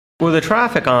Well, the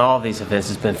traffic on all of these events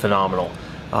has been phenomenal.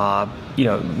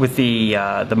 With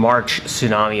the March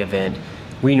tsunami event,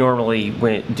 we normally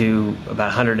do about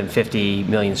 150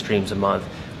 million streams a month.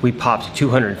 We popped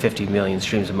 250 million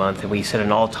streams a month, and we set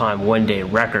an all-time one-day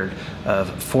record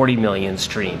of 40 million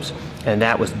streams. And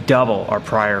that was double our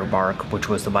prior mark, which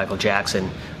was the Michael Jackson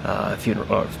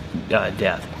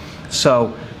death.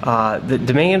 So the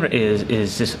demand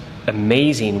is just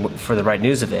amazing for the Right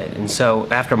News event. And so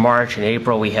after March and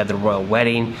April, we had the royal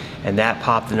wedding, and that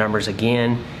popped the numbers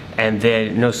again. And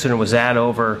then no sooner was that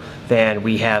over than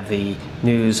we have the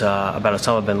news about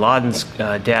Osama Bin Laden's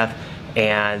death,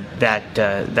 and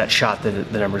that shot the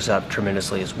numbers up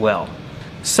tremendously as well.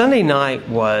 Sunday night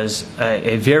was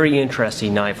a very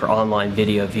interesting night for online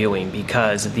video viewing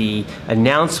because the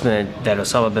announcement that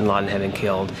Osama Bin Laden had been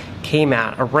killed came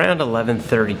out around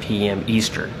 11:30 p.m.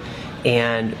 Eastern.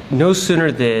 And no sooner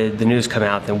did the news come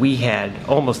out than we had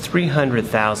almost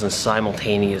 300,000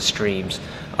 simultaneous streams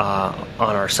on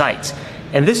our sites.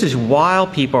 And this is while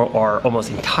people are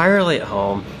almost entirely at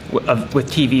home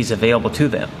with TVs available to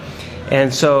them.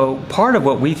 And so part of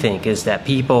what we think is that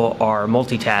people are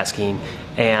multitasking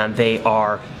and they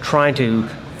are trying to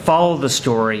follow the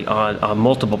story on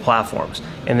multiple platforms.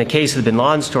 In the case of the Bin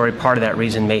Laden story, part of that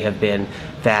reason may have been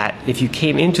that if you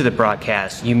came into the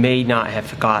broadcast, you may not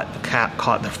have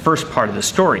caught the first part of the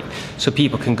story. So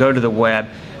people can go to the web,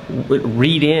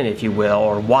 read in, if you will,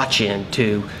 or watch in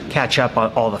to catch up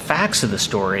on all the facts of the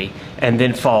story, and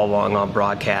then follow along on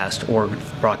broadcast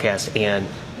and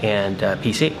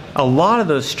PC. A lot of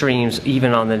those streams,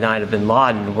 even on the night of Bin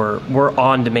Laden, were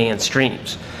on-demand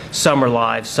streams. Some were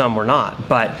live, some were not.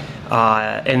 But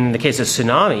in the case of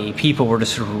tsunami, people were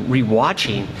just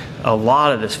re-watching a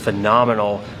lot of this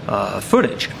phenomenal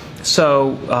footage.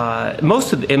 So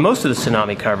most of the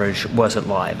tsunami coverage wasn't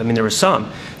live. I mean, there was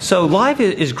some. So live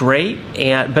is great,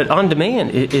 but on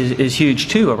demand is huge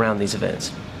too around these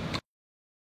events.